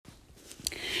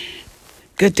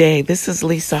Good day. This is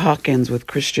Lisa Hawkins with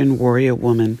Christian Warrior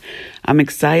Woman. I'm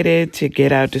excited to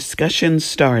get our discussion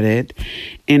started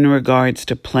in regards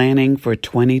to planning for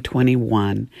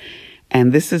 2021.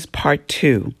 And this is part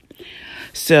 2.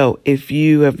 So if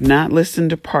you have not listened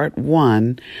to part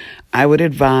 1, I would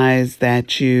advise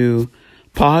that you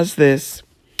pause this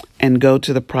and go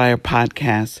to the prior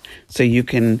podcast so you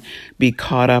can be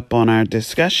caught up on our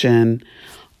discussion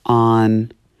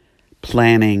on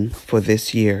planning for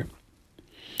this year.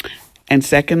 And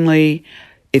secondly,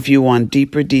 if you want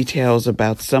deeper details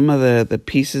about some of the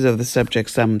pieces of the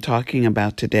subjects I'm talking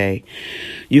about today,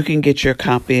 you can get your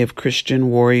copy of Christian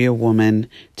Warrior Woman,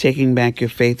 Taking Back Your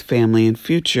Faith, Family, and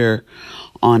Future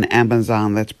on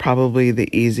Amazon. That's probably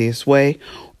the easiest way,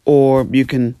 or you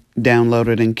can download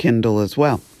it in Kindle as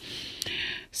well.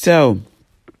 So,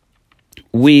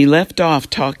 we left off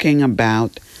talking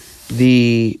about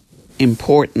the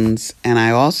importance, and I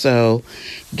also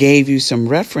gave you some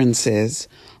references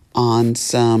on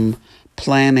some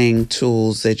planning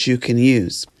tools that you can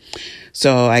use.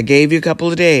 So I gave you a couple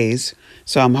of days,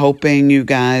 so I'm hoping you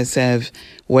guys have,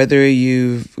 whether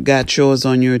you've got yours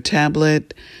on your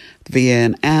tablet via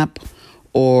an app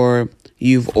or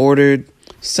you've ordered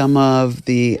some of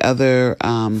the other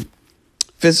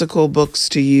physical books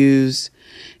to use,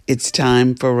 it's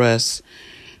time for us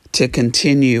to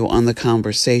continue on the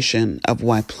conversation of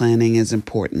why planning is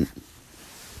important.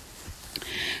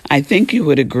 I think you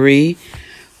would agree,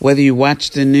 whether you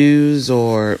watch the news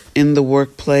or in the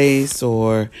workplace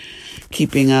or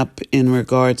keeping up in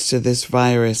regards to this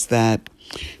virus, that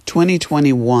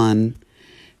 2021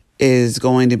 is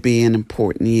going to be an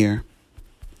important year.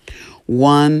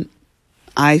 One,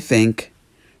 I think,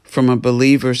 from a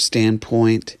believer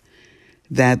standpoint,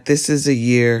 that this is a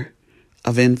year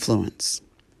of influence.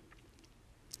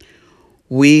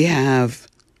 We have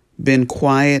been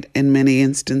quiet in many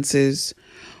instances,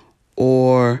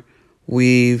 or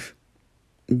we've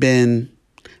been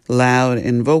loud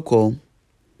and vocal,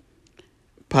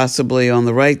 possibly on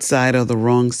the right side or the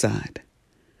wrong side.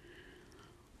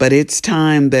 But it's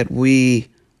time that we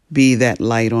be that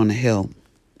light on a hill.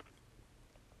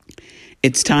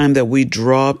 It's time that we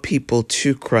draw people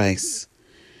to Christ,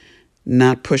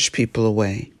 not push people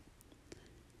away,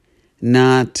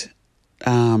 not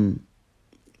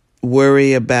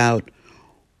worry about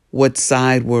what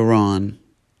side we're on,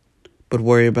 but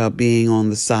worry about being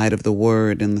on the side of the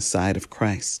Word and the side of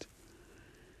Christ,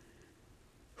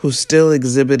 who still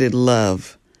exhibited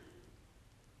love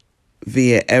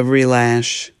via every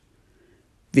lash,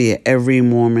 via every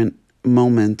moment,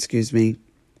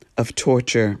 of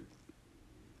torture.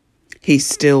 He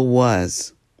still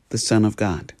was the Son of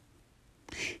God.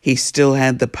 He still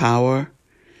had the power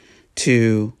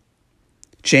to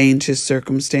change his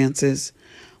circumstances,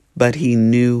 but he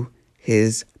knew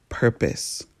his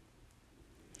purpose.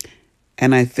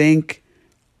 And I think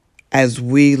as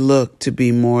we look to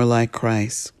be more like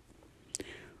Christ,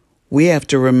 we have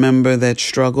to remember that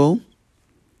struggle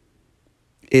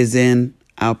is in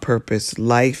our purpose.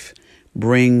 Life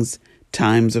brings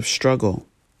times of struggle,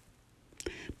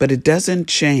 but it doesn't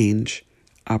change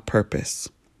our purpose.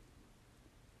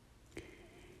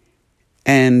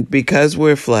 And because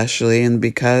we're fleshly and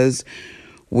because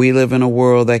we live in a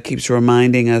world that keeps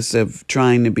reminding us of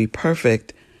trying to be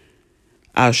perfect,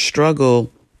 our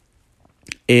struggle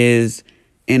is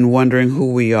in wondering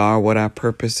who we are, what our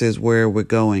purpose is, where we're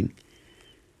going.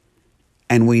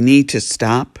 And we need to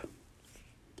stop.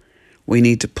 We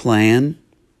need to plan.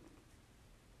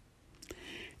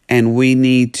 And we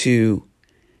need to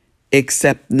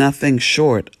accept nothing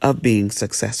short of being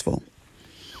successful.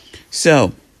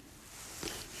 So,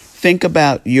 think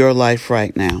about your life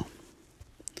right now.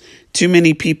 Too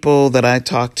many people that I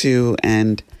talk to,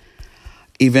 and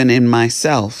even in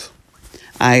myself,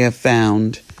 I have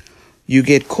found you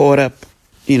get caught up,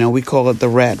 we call it the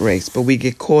rat race, but we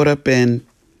get caught up in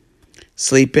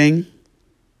sleeping,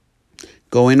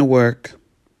 going to work,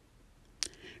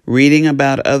 reading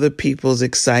about other people's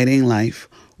exciting life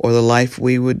or the life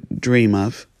we would dream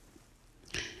of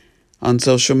on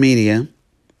social media,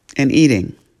 and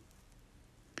eating.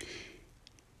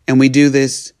 And we do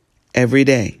this every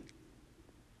day.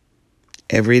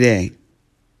 Every day.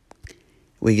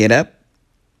 We get up,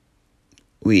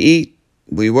 we eat,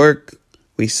 we work,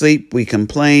 we sleep, we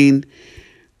complain,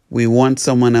 we want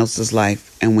someone else's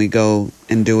life, and we go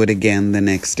and do it again the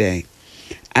next day.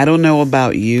 I don't know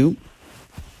about you,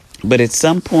 but at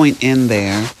some point in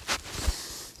there,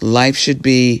 life should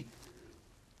be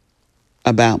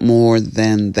about more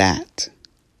than that.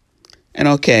 And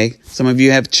okay, some of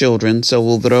you have children, so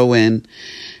we'll throw in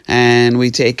and we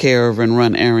take care of and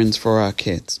run errands for our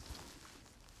kids.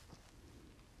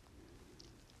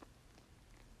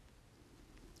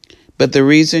 But the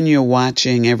reason you're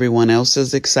watching everyone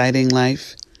else's exciting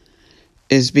life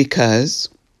is because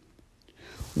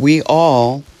we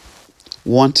all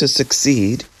want to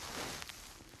succeed,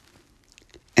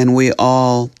 and we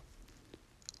all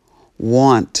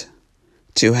want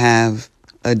to have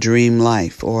a dream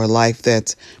life, or a life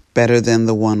that's better than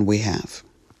the one we have.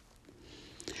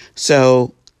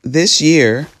 So this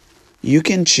year, you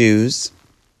can choose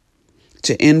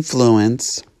to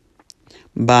influence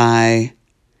by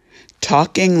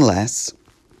talking less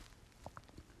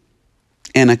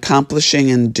and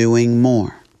accomplishing and doing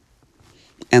more.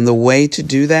 And the way to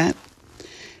do that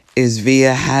is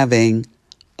via having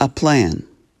a plan.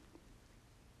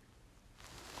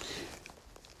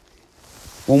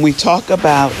 When we talk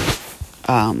about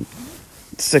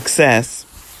success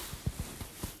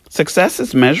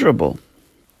is measurable.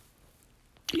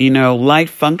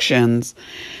 Life functions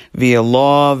via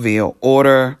law, via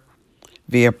order,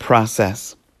 via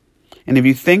process. And if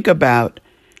you think about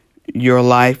your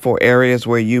life or areas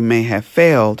where you may have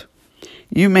failed,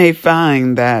 you may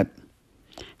find that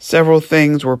several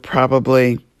things were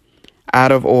probably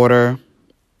out of order,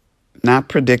 not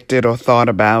predicted or thought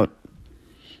about,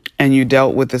 and you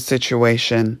dealt with the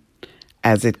situation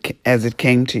as it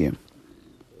came to you.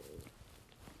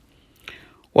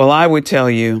 Well, I would tell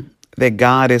you that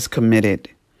God is committed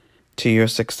to your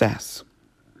success.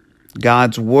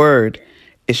 God's word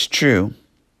is true.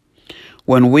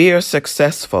 When we are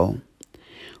successful,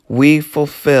 we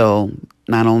fulfill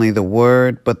not only the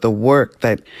word, but the work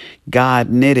that God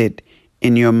knitted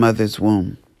in your mother's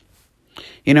womb.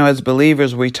 As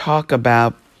believers, we talk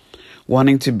about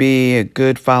wanting to be a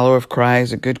good follower of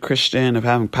Christ, a good Christian, of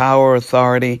having power,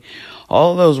 authority.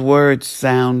 All those words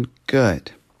sound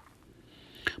good.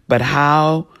 But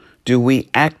how do we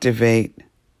activate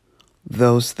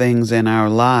those things in our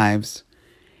lives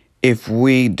if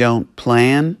we don't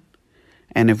plan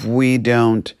and if we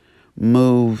don't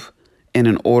move in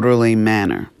an orderly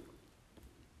manner?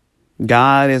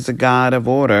 God is a God of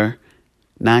order,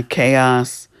 not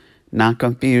chaos, not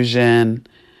confusion,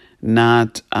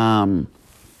 not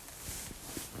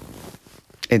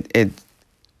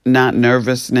not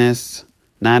nervousness,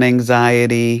 not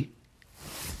anxiety.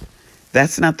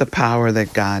 That's not the power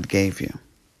that God gave you.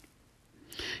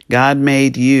 God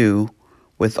made you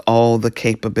with all the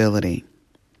capability.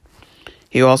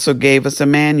 He also gave us a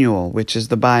manual, which is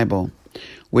the Bible,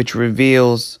 which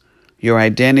reveals your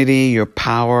identity, your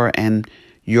power, and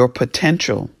your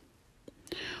potential,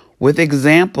 with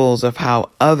examples of how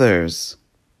others,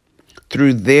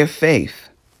 through their faith,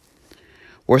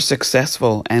 were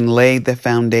successful and laid the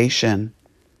foundation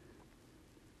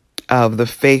of the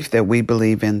faith that we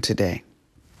believe in today.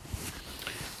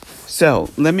 So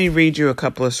let me read you a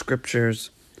couple of scriptures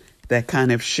that kind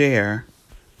of share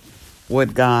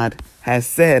what God has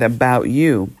said about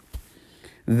you,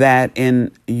 that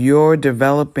in your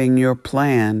developing your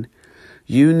plan,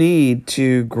 you need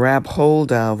to grab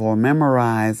hold of or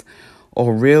memorize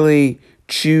or really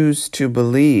choose to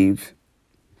believe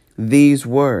these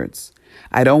words.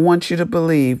 I don't want you to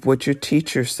believe what your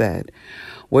teacher said,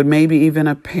 what maybe even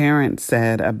a parent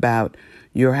said about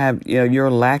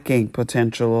you're lacking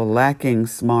potential or lacking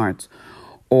smarts,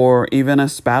 or even a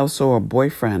spouse or a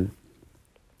boyfriend.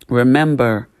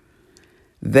 Remember,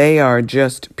 they are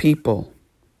just people.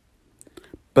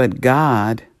 But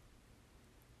God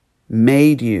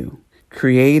made you,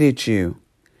 created you,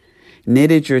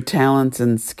 knitted your talents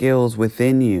and skills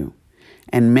within you.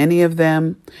 And many of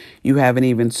them, you haven't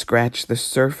even scratched the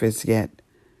surface yet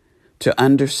to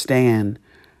understand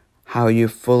how you're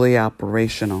fully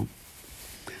operational.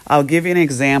 I'll give you an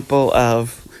example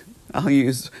I'll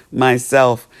use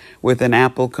myself with an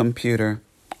Apple computer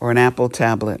or an Apple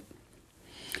tablet.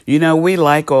 We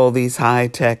like all these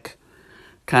high-tech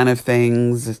kind of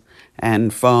things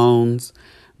and phones,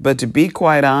 but to be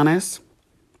quite honest,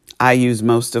 I use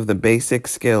most of the basic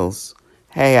skills.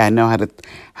 Hey, I know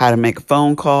how to make a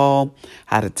phone call,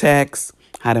 how to text,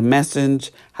 how to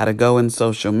message, how to go in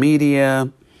social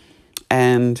media,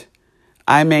 and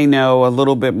I may know a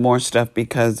little bit more stuff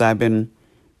because I've been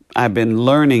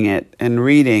learning it and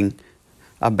reading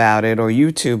about it or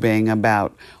YouTubing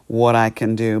about what I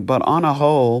can do. But on a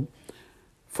whole,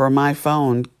 for my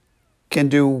phone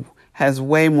has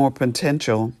way more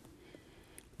potential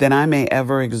than I may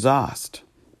ever exhaust.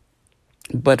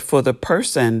 But for the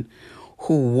person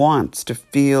who wants to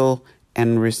feel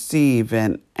and receive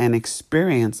and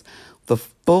experience the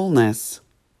fullness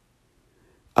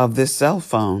of this cell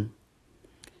phone,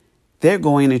 they're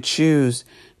going to choose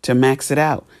to max it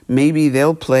out. Maybe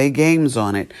they'll play games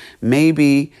on it.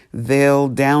 Maybe they'll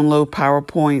download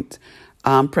PowerPoint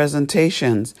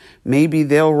presentations. Maybe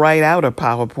they'll write out a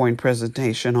PowerPoint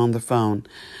presentation on the phone.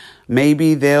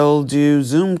 Maybe they'll do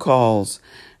Zoom calls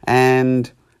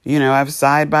and, have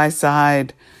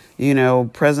side-by-side,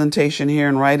 presentation here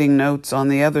and writing notes on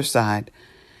the other side.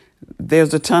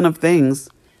 There's a ton of things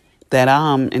that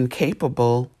I'm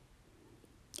incapable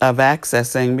of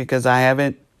accessing because I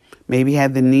haven't maybe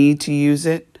had the need to use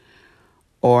it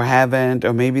or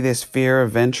maybe there's fear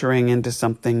of venturing into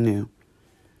something new.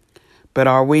 But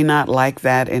are we not like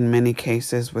that in many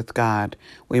cases with God?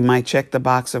 We might check the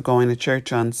box of going to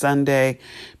church on Sunday,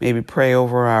 maybe pray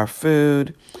over our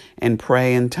food and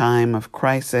pray in time of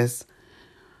crisis.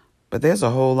 But there's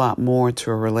a whole lot more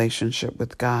to a relationship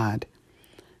with God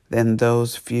than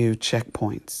those few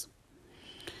checkpoints.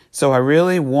 So I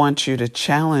really want you to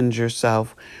challenge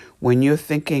yourself when you're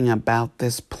thinking about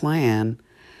this plan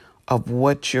of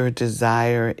what your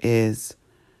desire is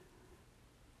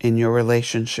in your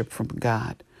relationship from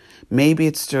God. Maybe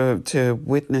it's to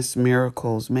witness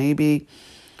miracles. Maybe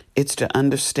it's to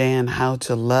understand how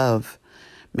to love,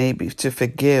 maybe to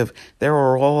forgive.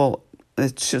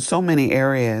 It's just so many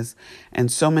areas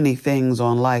and so many things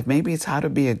on life. Maybe it's how to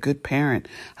be a good parent,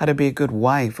 how to be a good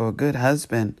wife or a good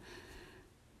husband,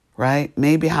 right?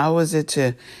 Maybe how is it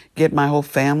to get my whole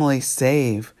family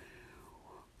saved?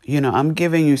 I'm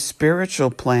giving you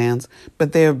spiritual plans,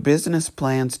 but they are business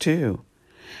plans too.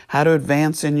 How to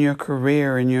advance in your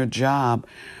career, in your job,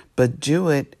 but do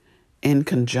it in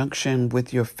conjunction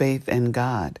with your faith in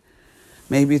God.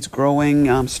 Maybe it's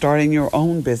growing, starting your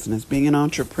own business, being an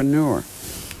entrepreneur.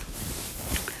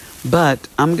 But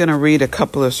I'm going to read a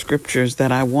couple of scriptures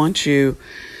that I want you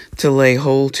to lay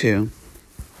hold to.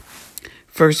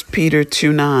 1 Peter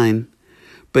 2:9,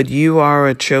 but you are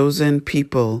a chosen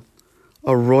people,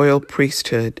 a royal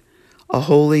priesthood, a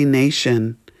holy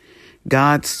nation,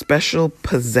 God's special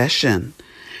possession,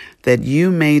 that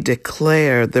you may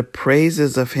declare the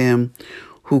praises of him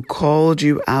who called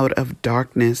you out of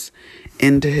darkness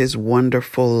into his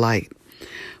wonderful light.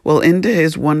 Well, into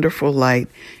his wonderful light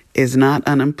is not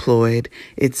unemployed.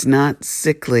 It's not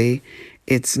sickly.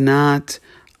 It's not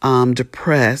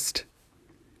depressed,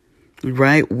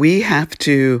 right? We have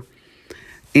to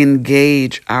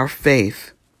engage our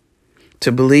faith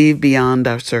to believe beyond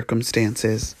our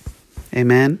circumstances.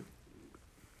 Amen.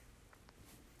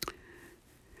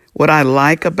 What I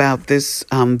like about this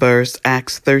verse,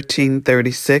 Acts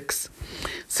 13:36,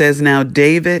 says, now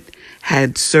David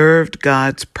had served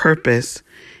God's purpose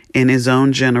in his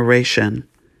own generation.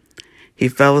 He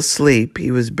fell asleep.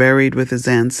 He was buried with his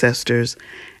ancestors,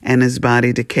 and his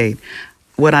body decayed.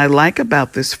 What I like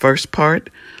about this first part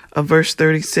of verse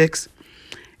 36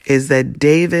 is that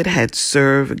David had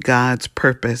served God's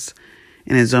purpose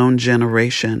in his own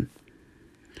generation.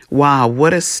 Wow,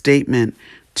 what a statement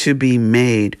to be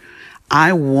made.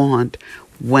 I want,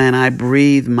 when I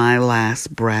breathe my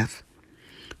last breath,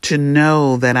 to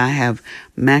know that I have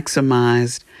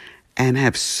maximized and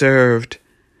have served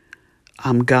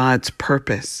God's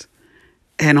purpose,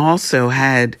 and also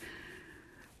had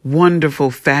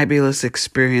wonderful, fabulous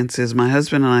experiences. My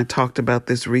husband and I talked about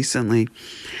this recently,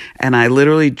 and I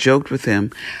literally joked with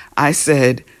him. I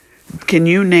said, can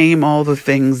you name all the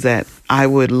things that I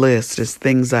would list as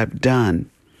things I've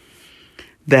done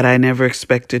that I never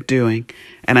expected doing?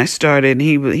 And I started,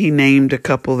 he named a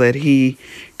couple that he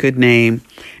could name.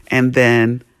 And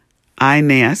then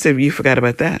I said, you forgot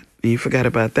about that. And you forgot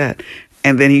about that.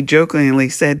 And then he jokingly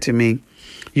said to me,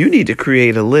 you need to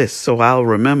create a list so I'll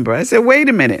remember. I said, wait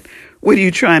a minute. What are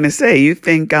you trying to say? You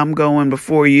think I'm going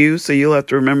before you, so you'll have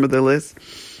to remember the list?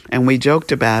 And we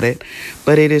joked about it.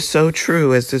 But it is so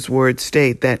true, as this word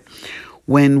states, that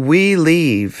when we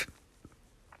leave,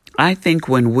 I think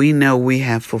when we know we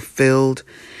have fulfilled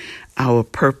our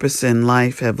purpose in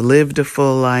life, have lived a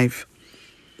full life,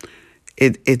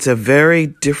 it's a very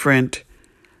different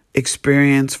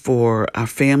experience for our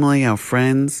family, our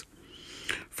friends,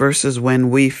 versus when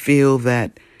we feel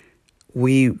that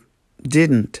we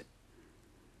didn't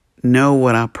know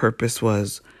what our purpose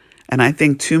was. And I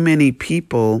think too many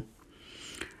people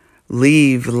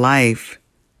leave life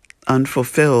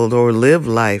unfulfilled or live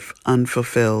life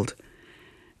unfulfilled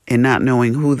in not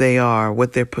knowing who they are,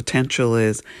 what their potential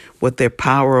is, what their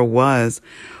power was,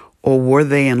 or were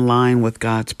they in line with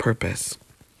God's purpose.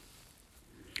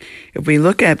 If we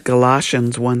look at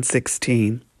Galatians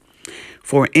 1:16,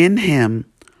 for in him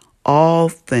all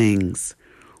things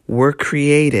were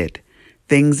created,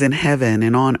 things in heaven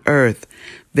and on earth,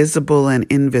 visible and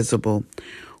invisible,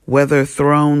 whether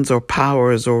thrones or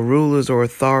powers or rulers or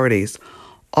authorities,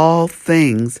 all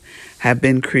things have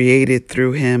been created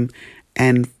through him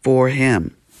and for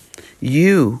him.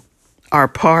 You are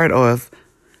part of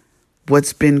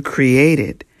what's been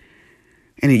created.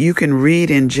 And you can read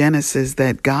in Genesis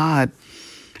that God,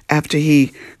 after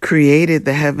he created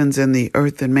the heavens and the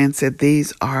earth, and man said,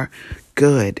 these are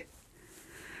good.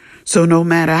 So no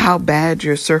matter how bad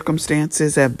your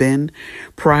circumstances have been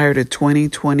prior to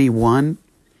 2021,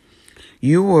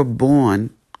 you were born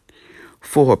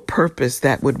for a purpose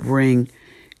that would bring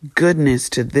goodness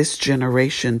to this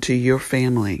generation, to your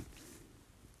family.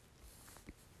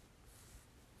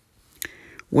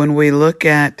 When we look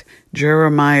at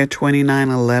Jeremiah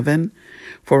 29:11,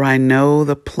 for I know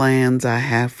the plans I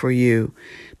have for you,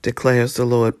 declares the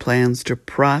Lord, plans to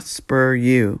prosper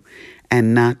you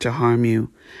and not to harm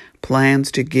you,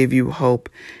 plans to give you hope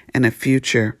and a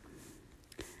future.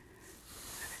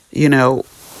 You know,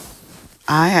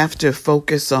 I have to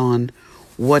focus on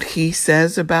what he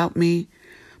says about me,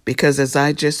 because as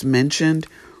I just mentioned,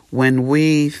 when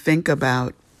we think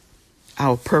about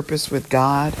our purpose with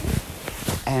God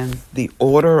and the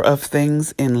order of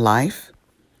things in life,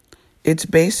 it's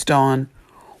based on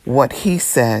what he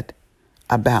said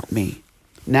about me,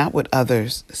 not what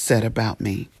others said about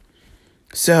me.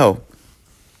 So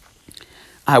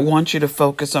I want you to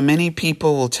focus on, many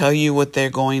people will tell you what they're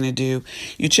going to do.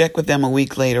 You check with them a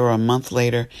week later or a month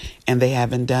later, and they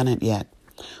haven't done it yet.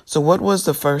 So what was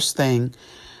the first thing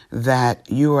that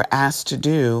you were asked to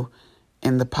do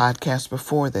in the podcast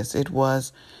before this? It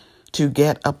was to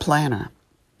get a planner.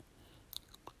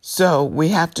 So we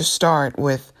have to start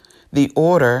with the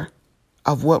order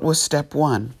of what was step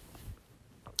one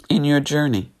in your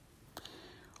journey,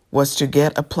 was to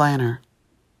get a planner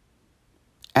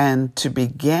and to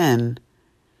begin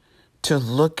to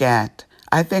look at,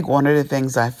 I think one of the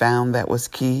things I found that was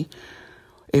key,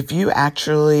 if you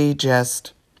actually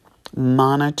just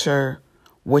monitor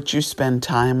what you spend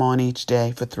time on each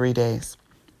day for 3 days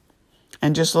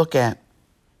and just look at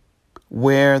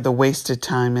where the wasted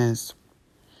time is,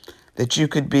 that you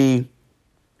could be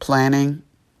planning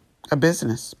a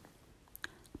business,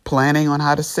 planning on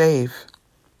how to save,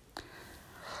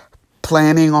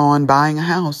 planning on buying a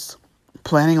house,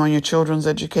 planning on your children's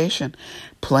education,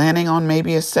 planning on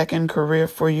maybe a second career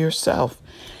for yourself.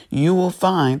 You will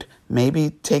find,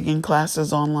 maybe taking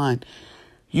classes online,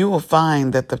 you will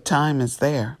find that the time is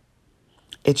there.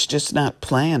 It's just not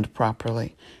planned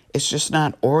properly. It's just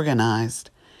not organized.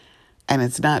 And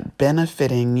it's not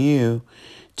benefiting you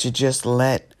to just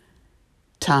let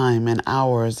time and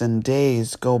hours and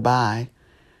days go by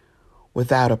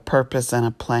without a purpose and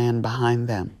a plan behind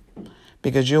them.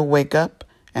 Because you'll wake up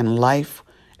and life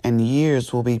and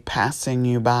years will be passing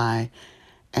you by,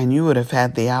 and you would have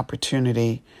had the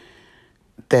opportunity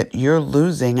that you're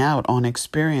losing out on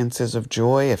experiences of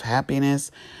joy, of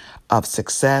happiness, of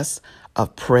success,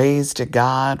 of praise to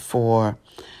God for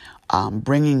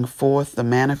bringing forth the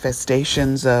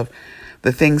manifestations of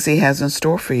the things he has in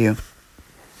store for you.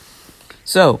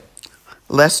 So,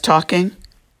 less talking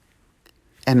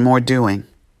and more doing.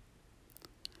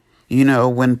 You know,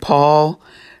 when Paul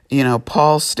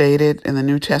stated in the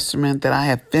New Testament that I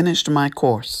have finished my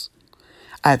course,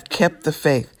 I've kept the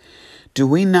faith. Do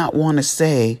we not want to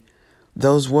say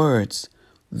those words?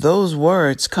 Those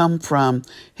words come from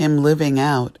him living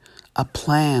out a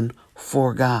plan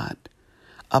for God,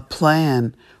 a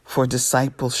plan for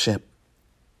discipleship.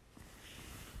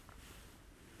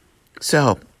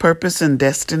 So, purpose and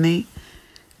destiny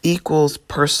equals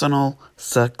personal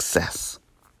success.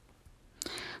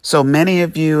 So many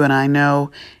of you, and I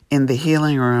know in the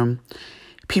healing room,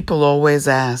 people always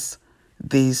ask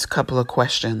these couple of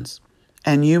questions,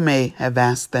 and you may have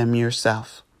asked them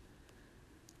yourself.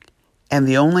 And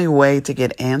the only way to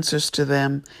get answers to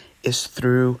them is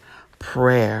through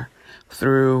prayer,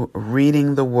 through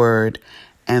reading the word,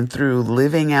 and through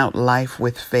living out life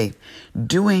with faith.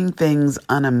 Doing things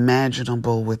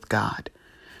unimaginable with God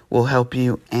will help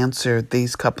you answer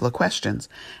these couple of questions.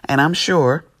 And I'm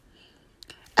sure,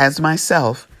 as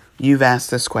myself, you've asked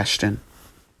this question: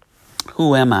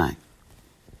 who am I?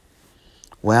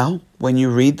 Well, when you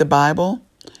read the Bible,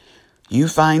 you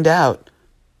find out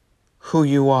who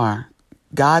you are.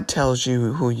 God tells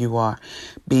you who you are.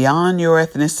 Beyond your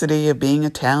ethnicity of being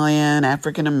Italian,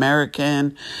 African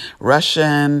American,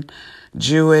 Russian,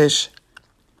 Jewish,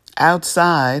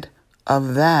 outside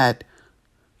of that,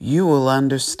 you will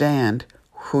understand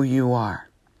who you are,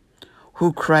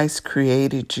 who Christ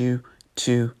created you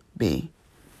to be.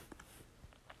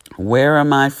 Where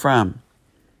am I from?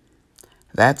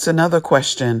 That's another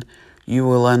question you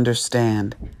will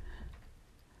understand.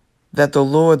 That the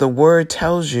word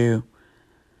tells you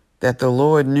that the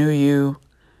Lord knew you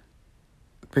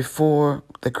before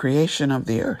the creation of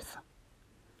the earth.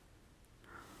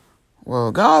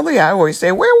 Well, golly, I always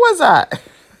say, where was I?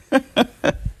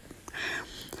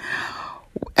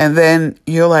 And then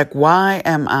you're like, why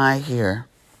am I here?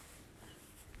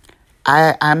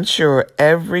 I'm sure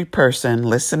every person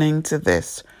listening to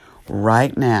this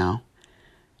right now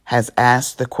has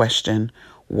asked the question,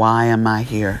 why am I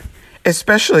here?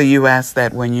 Especially you ask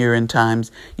that when you're in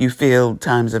times, you feel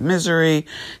times of misery,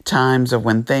 times of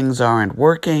when things aren't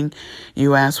working.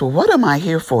 You ask, well, what am I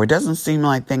here for? It doesn't seem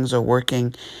like things are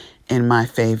working in my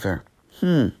favor.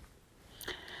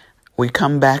 We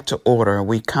come back to order.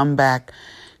 We come back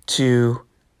to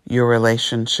your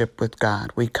relationship with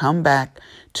God. We come back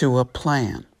to a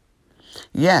plan.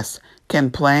 Yes,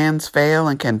 can plans fail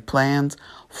and can plans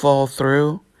fall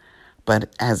through?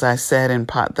 But as I said in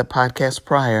the podcast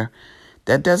prior,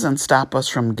 that doesn't stop us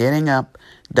from getting up,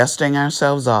 dusting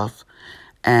ourselves off,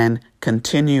 and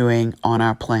continuing on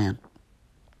our plan.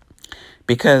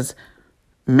 Because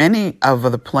many of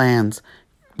the plans,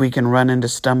 we can run into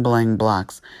stumbling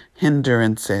blocks,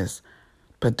 hindrances.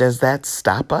 But does that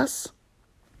stop us?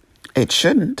 It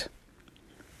shouldn't.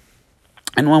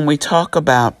 And when we talk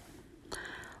about,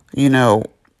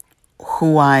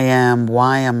 who I am,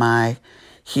 why am I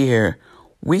here,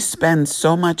 we spend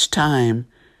so much time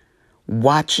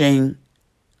watching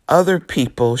other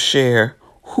people share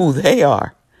who they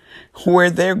are, where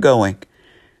they're going.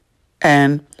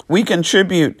 And we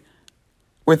contribute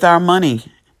with our money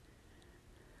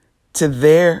to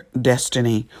their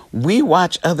destiny. We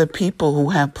watch other people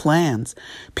who have plans.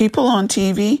 People on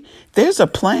TV, there's a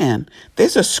plan.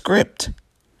 There's a script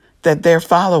that they're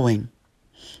following.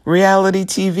 Reality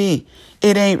TV,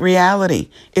 it ain't reality.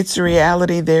 It's a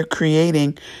reality they're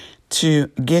creating to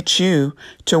get you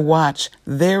to watch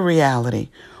their reality,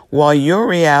 while your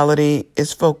reality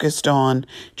is focused on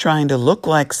trying to look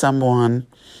like someone,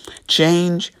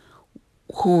 change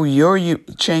your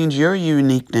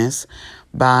uniqueness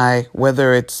by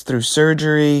whether it's through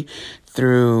surgery,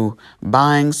 through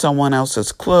buying someone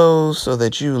else's clothes so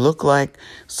that you look like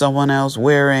someone else,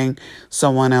 wearing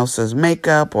someone else's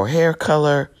makeup or hair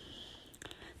color.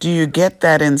 Do you get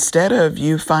that instead of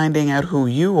you finding out who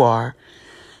you are,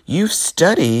 you've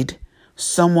studied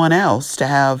someone else to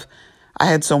have? I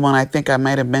had someone, I think I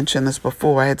might have mentioned this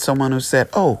before. I had someone who said,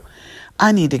 oh,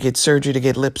 I need to get surgery to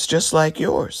get lips just like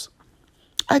yours.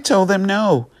 I told them,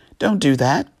 no, don't do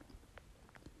that.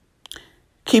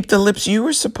 Keep the lips you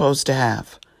were supposed to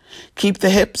have. Keep the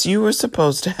hips you were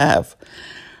supposed to have.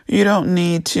 You don't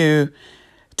need to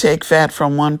take fat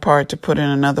from one part to put in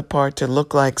another part to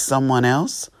look like someone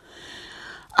else.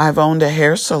 I've owned a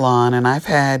hair salon, and I've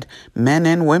had men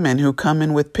and women who come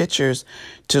in with pictures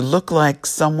to look like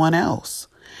someone else.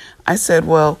 I said,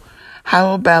 well,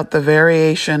 how about the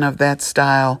variation of that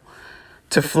style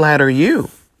to flatter you?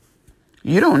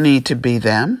 You don't need to be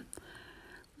them.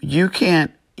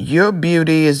 Your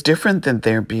beauty is different than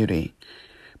their beauty.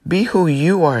 Be who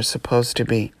you are supposed to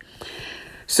be.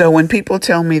 So when people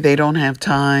tell me they don't have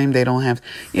time,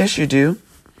 yes, you do.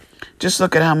 Just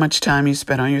look at how much time you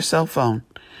spend on your cell phone,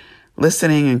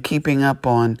 listening and keeping up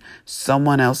on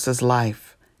someone else's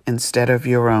life instead of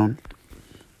your own.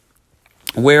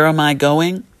 Where am I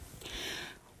going?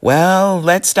 Well,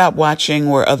 let's stop watching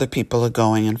where other people are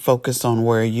going and focus on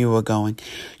where you are going.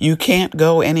 You can't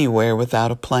go anywhere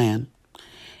without a plan.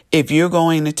 If you're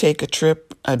going to take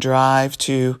a drive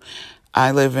to,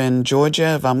 I live in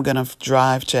Georgia, if I'm going to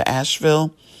drive to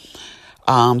Asheville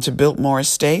to Biltmore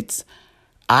Estates,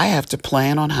 I have to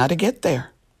plan on how to get there.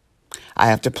 I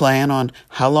have to plan on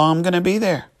how long I'm going to be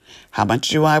there. How much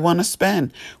do I want to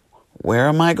spend? Where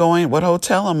am I going? What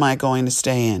hotel am I going to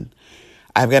stay in?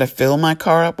 I've got to fill my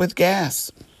car up with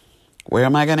gas. Where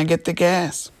am I going to get the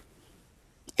gas?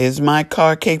 Is my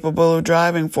car capable of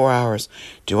driving 4 hours?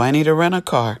 Do I need to rent a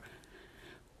car?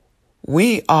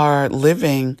 We are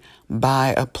living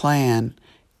by a plan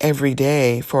every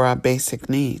day for our basic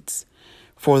needs,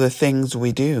 for the things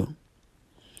we do.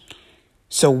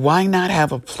 So why not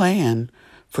have a plan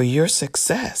for your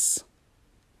success?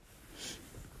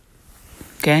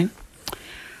 Okay?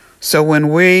 So when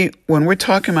we're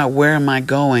talking about where am I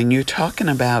going, you're talking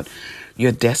about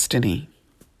your destiny.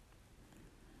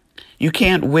 You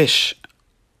can't wish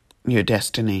your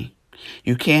destiny.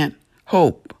 You can't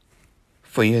hope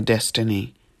for your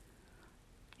destiny.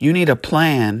 You need a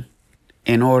plan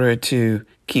in order to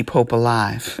keep hope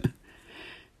alive.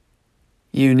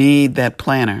 You need that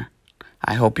planner.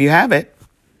 I hope you have it.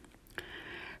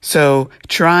 So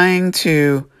trying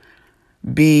to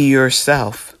be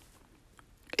yourself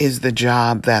is the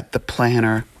job that the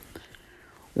planner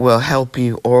will help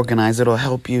you organize. It'll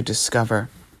help you discover.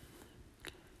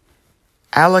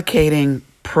 Allocating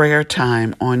prayer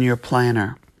time on your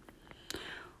planner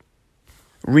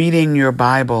reading your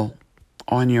Bible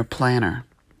on your planner.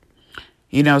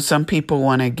 You know, some people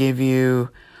want to give you,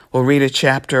 or read a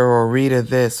chapter or read a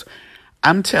this.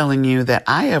 I'm telling you that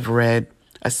I have read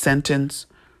a sentence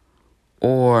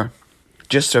or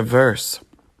just a verse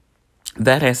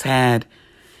that has had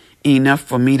enough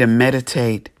for me to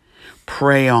meditate,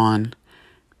 pray on,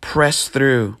 press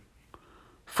through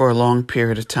for a long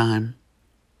period of time.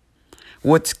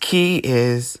 What's key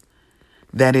is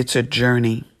that it's a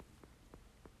journey.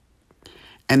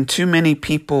 And too many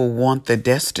people want the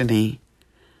destiny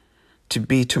to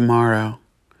be tomorrow.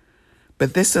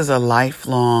 But this is a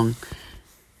lifelong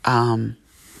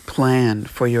plan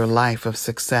for your life of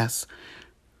success.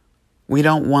 We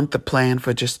don't want the plan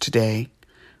for just today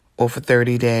or for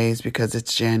 30 days because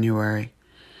it's January.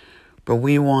 But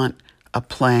we want a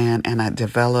plan and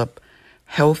develop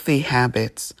healthy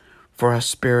habits for our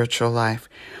spiritual life.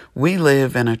 We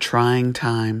live in a trying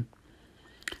time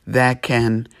that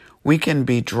we can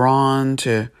be drawn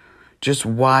to just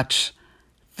watch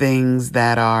things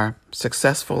that are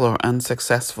successful or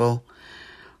unsuccessful,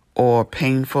 or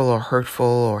painful or hurtful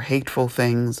or hateful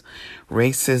things,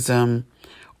 racism,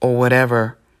 or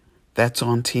whatever that's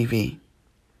on TV.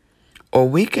 Or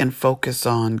we can focus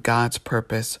on God's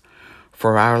purpose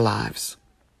for our lives.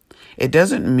 It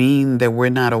doesn't mean that we're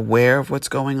not aware of what's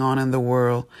going on in the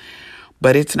world,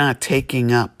 but it's not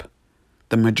taking up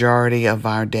the majority of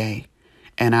our day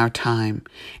and our time.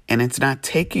 And it's not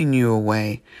taking you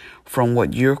away from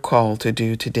what you're called to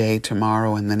do today,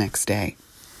 tomorrow, and the next day.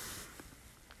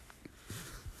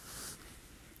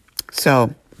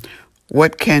 So,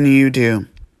 what can you do?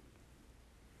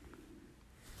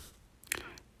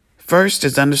 First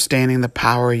is understanding the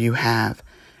power you have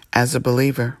as a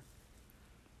believer.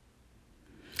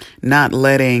 Not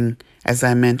letting, as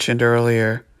I mentioned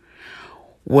earlier,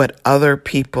 what other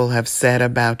people have said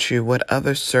about you, what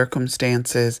other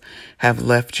circumstances have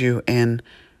left you in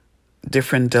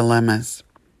different dilemmas.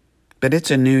 But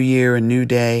it's a new year, a new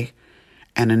day,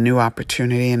 and a new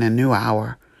opportunity, and a new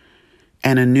hour,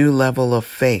 and a new level of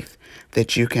faith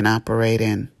that you can operate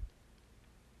in.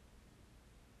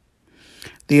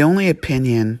 The only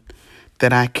opinion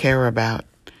that I care about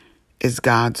is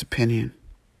God's opinion.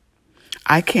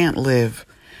 I can't live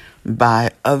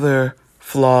by other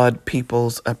flawed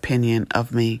people's opinion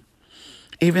of me,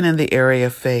 even in the area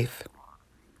of faith.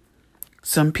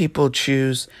 Some people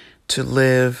choose to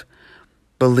live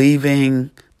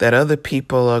believing that other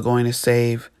people are going to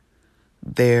save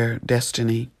their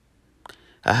destiny.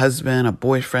 A husband, a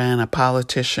boyfriend, a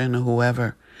politician, or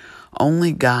whoever.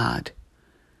 Only God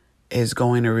is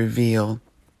going to reveal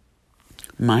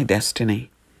my destiny.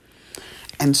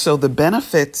 And so the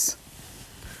benefits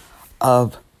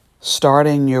of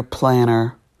starting your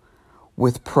planner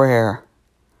with prayer,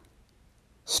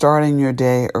 starting your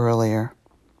day earlier,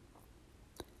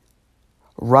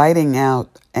 writing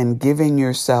out and giving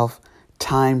yourself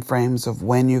time frames of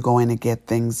when you're going to get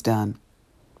things done.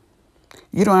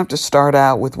 You don't have to start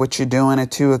out with what you're doing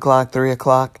at 2 o'clock, 3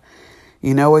 o'clock.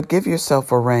 You know what? Give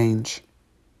yourself a range.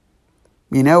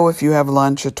 You know, if you have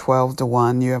lunch at 12 to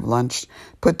 1, you have lunch,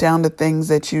 put down the things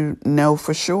that you know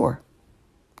for sure.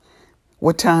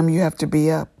 What time you have to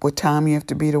be up, what time you have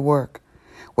to be to work,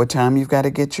 what time you've got to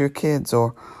get your kids,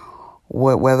 or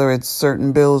whether it's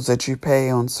certain bills that you pay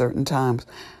on certain times.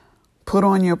 Put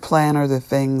on your planner the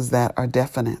things that are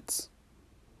definites.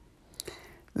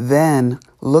 Then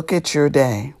look at your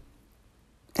day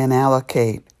and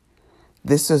allocate.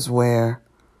 This is where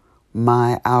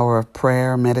my hour of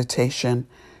prayer, meditation,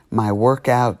 my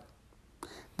workout,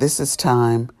 this is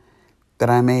time that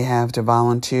I may have to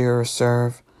volunteer or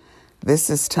serve. This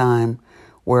is time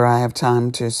where I have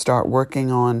time to start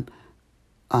working on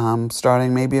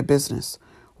starting maybe a business,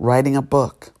 writing a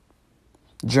book,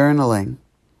 journaling.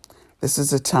 This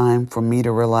is a time for me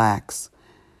to relax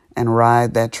and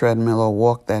ride that treadmill or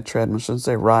walk that treadmill. I shouldn't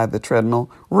say ride the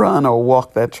treadmill, run or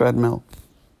walk that treadmill.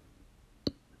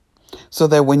 So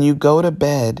that when you go to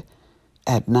bed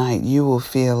at night, you will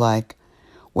feel like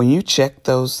when you check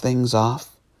those things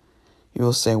off, you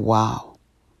will say, wow,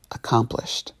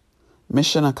 accomplished.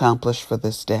 Mission accomplished for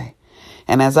this day.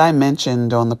 And as I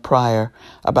mentioned on the prior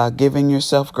about giving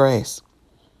yourself grace,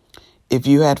 if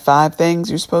you had 5 things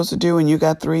you're supposed to do and you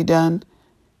got 3 done,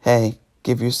 hey,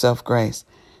 give yourself grace.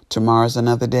 Tomorrow's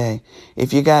another day.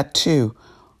 If you got 2,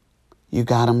 you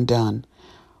got them done.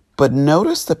 But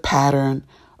notice the pattern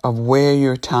of where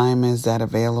your time is at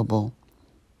available.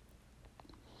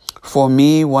 For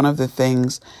me, one of the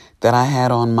things that I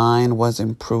had on mind was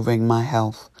improving my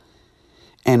health.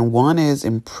 And one is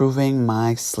improving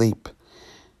my sleep.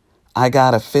 I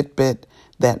got a Fitbit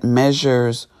that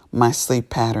measures my sleep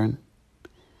pattern.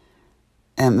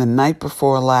 And the night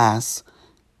before last,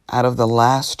 out of the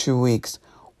last 2 weeks,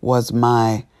 was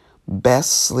my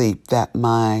best sleep, that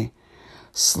my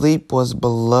sleep was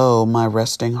below my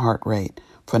resting heart rate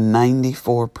for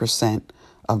 94%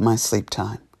 of my sleep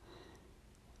time.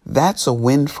 That's a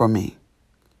win for me.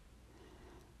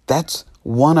 That's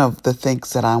one of the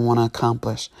things that I want to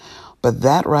accomplish. But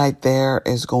that right there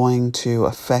is going to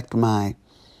affect the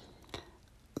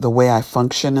way I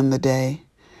function in the day,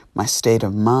 my state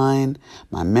of mind,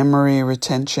 my memory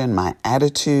retention, my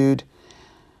attitude.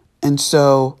 And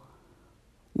so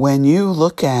when you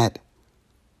looking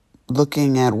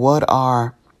at what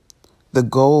are the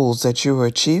goals that you are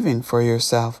achieving for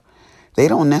yourself, they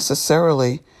don't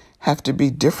necessarily have to be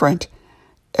different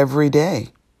every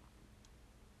day.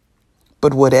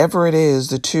 But whatever it is,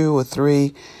 the 2 or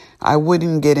 3, I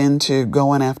wouldn't get into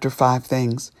going after 5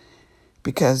 things,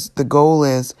 because the goal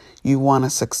is you want to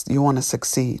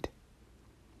succeed.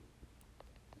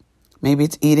 Maybe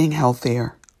it's eating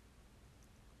healthier.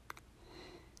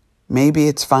 Maybe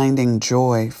it's finding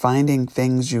joy, finding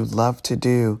things you love to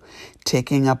do,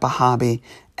 taking up a hobby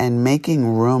and making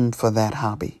room for that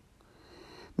hobby.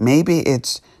 Maybe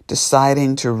it's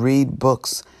deciding to read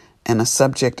books in a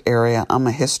subject area. I'm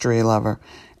a history lover.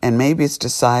 And maybe it's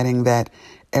deciding that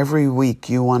every week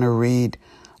you want to read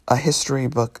a history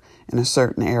book in a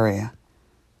certain area.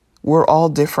 We're all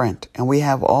different and we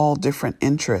have all different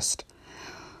interests.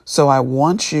 So I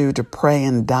want you to pray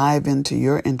and dive into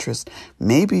your interest.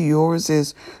 Maybe yours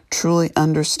is truly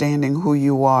understanding who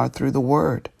you are through the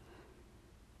Word.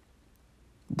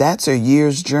 That's a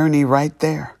year's journey right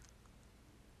there.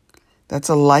 That's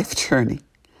a life journey.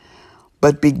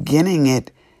 But beginning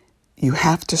it, you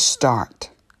have to start.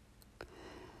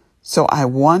 So I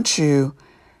want you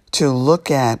to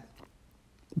look at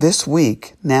this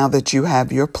week, now that you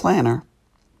have your planner,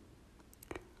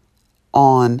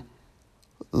 on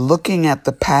looking at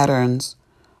the patterns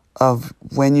of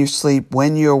when you sleep,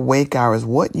 when your wake hours,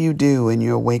 what you do in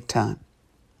your wake time.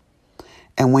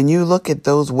 And when you look at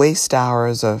those waste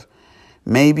hours of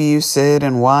maybe you sit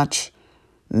and watch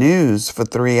news for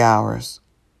 3 hours.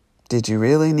 Did you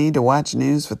really need to watch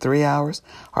news for 3 hours?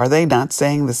 Are they not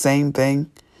saying the same thing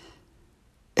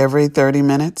every 30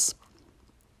 minutes?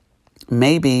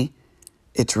 Maybe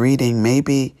it's reading.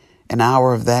 Maybe an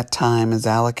hour of that time is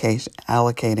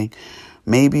allocating.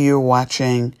 Maybe you're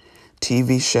watching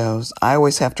TV shows. I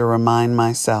always have to remind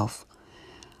myself,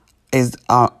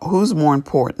 who's more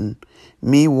important,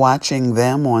 me watching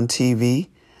them on TV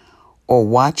or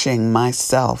watching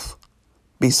myself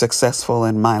be successful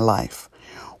in my life,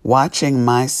 watching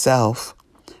myself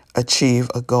achieve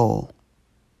a goal?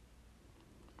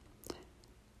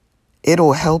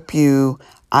 It'll help you.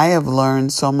 I have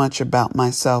learned so much about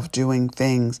myself doing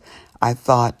things I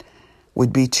thought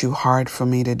would be too hard for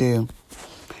me to do.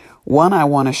 One I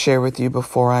want to share with you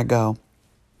before I go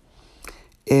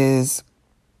is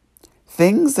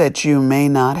things that you may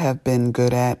not have been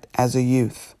good at as a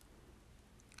youth.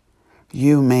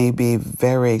 You may be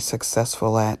very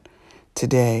successful at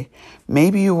today.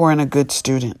 Maybe you weren't a good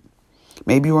student.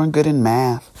 Maybe you weren't good in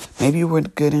math. Maybe you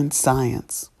weren't good in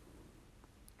science.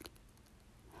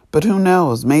 But who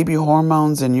knows? Maybe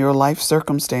hormones in your life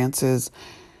circumstances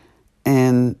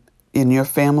and in your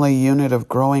family unit of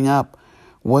growing up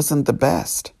wasn't the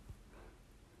best.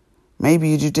 Maybe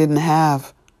you didn't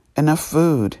have enough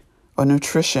food or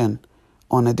nutrition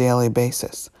on a daily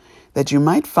basis. That you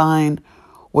might find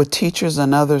what teachers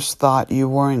and others thought you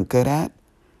weren't good at,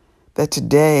 that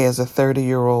today as a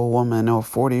 30-year-old woman or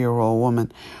 40-year-old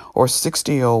woman or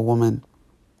 60-year-old woman,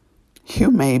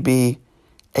 you may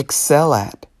excel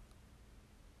at.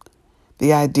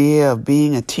 The idea of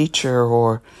being a teacher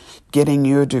or getting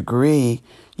your degree,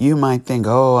 you might think,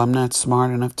 oh, I'm not smart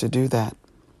enough to do that.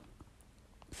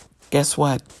 Guess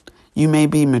what? You may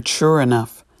be mature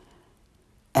enough,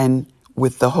 and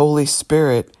with the Holy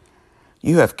Spirit,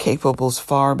 you have capables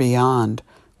far beyond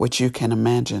what you can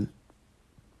imagine.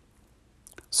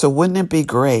 So wouldn't it be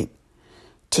great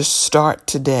to start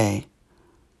today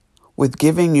with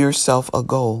giving yourself a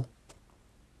goal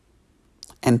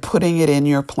and putting it in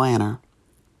your planner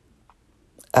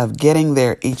of getting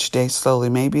there each day slowly?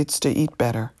 Maybe it's to eat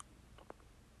better.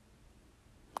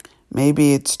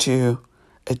 Maybe it's to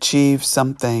achieve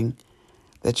something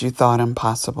that you thought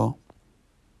impossible.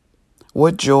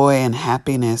 What joy and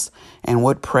happiness and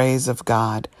what praise of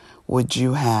God would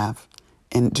you have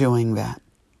in doing that?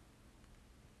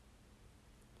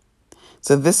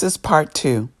 So this is part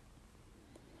 2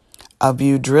 of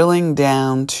you drilling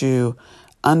down to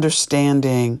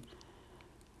understanding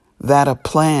that a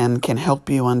plan can help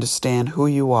you understand who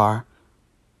you are,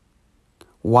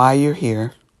 why you're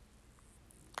here,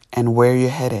 and where you're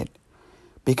headed,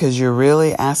 because you're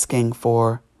really asking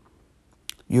for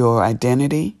your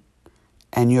identity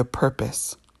and your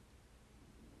purpose.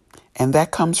 And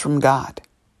that comes from God.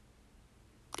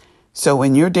 So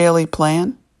in your daily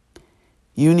plan,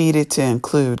 you need it to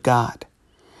include God.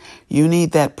 You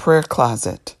need that prayer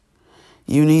closet.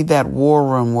 You need that war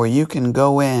room where you can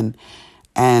go in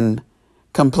and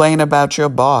complain about your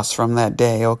boss from that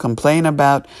day, or complain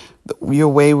about your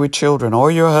wayward children or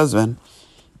your husband.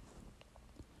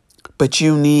 But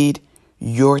you need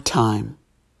your time.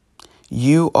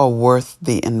 You are worth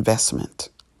the investment,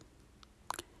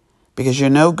 because you're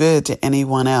no good to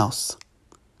anyone else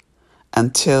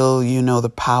until you know the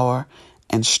power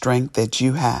and strength that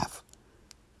you have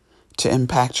to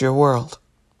impact your world.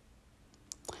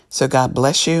 So God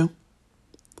bless you.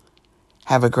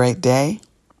 Have a great day.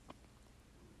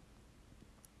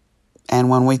 And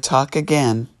when we talk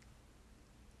again,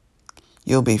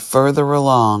 you'll be further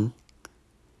along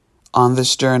on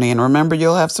this journey. And remember,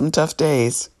 you'll have some tough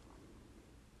days,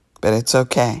 but it's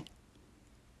okay,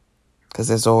 because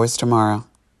there's always tomorrow.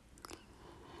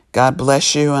 God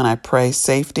bless you, and I pray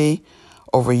safety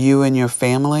over you and your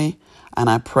family. And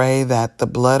I pray that the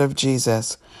blood of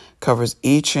Jesus covers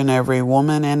each and every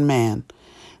woman and man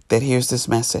that hears this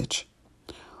message.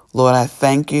 Lord, I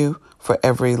thank you for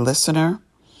every listener.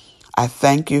 I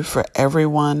thank you for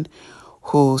everyone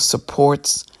who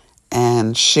supports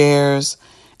and shares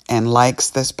and likes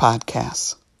this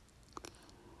podcast.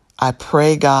 I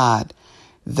pray, God,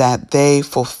 that they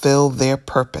fulfill their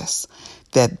purpose,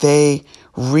 that they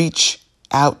reach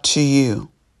out to you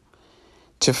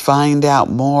to find out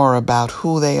more about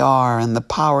who they are and the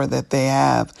power that they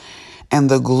have and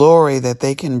the glory that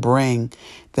they can bring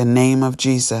the name of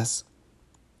Jesus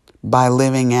by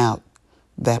living out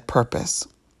that purpose.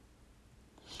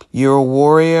 You're a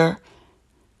warrior,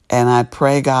 and I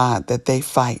pray, God, that they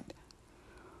fight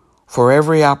for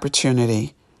every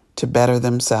opportunity to better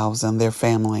themselves and their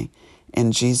family.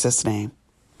 In Jesus' name,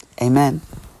 amen.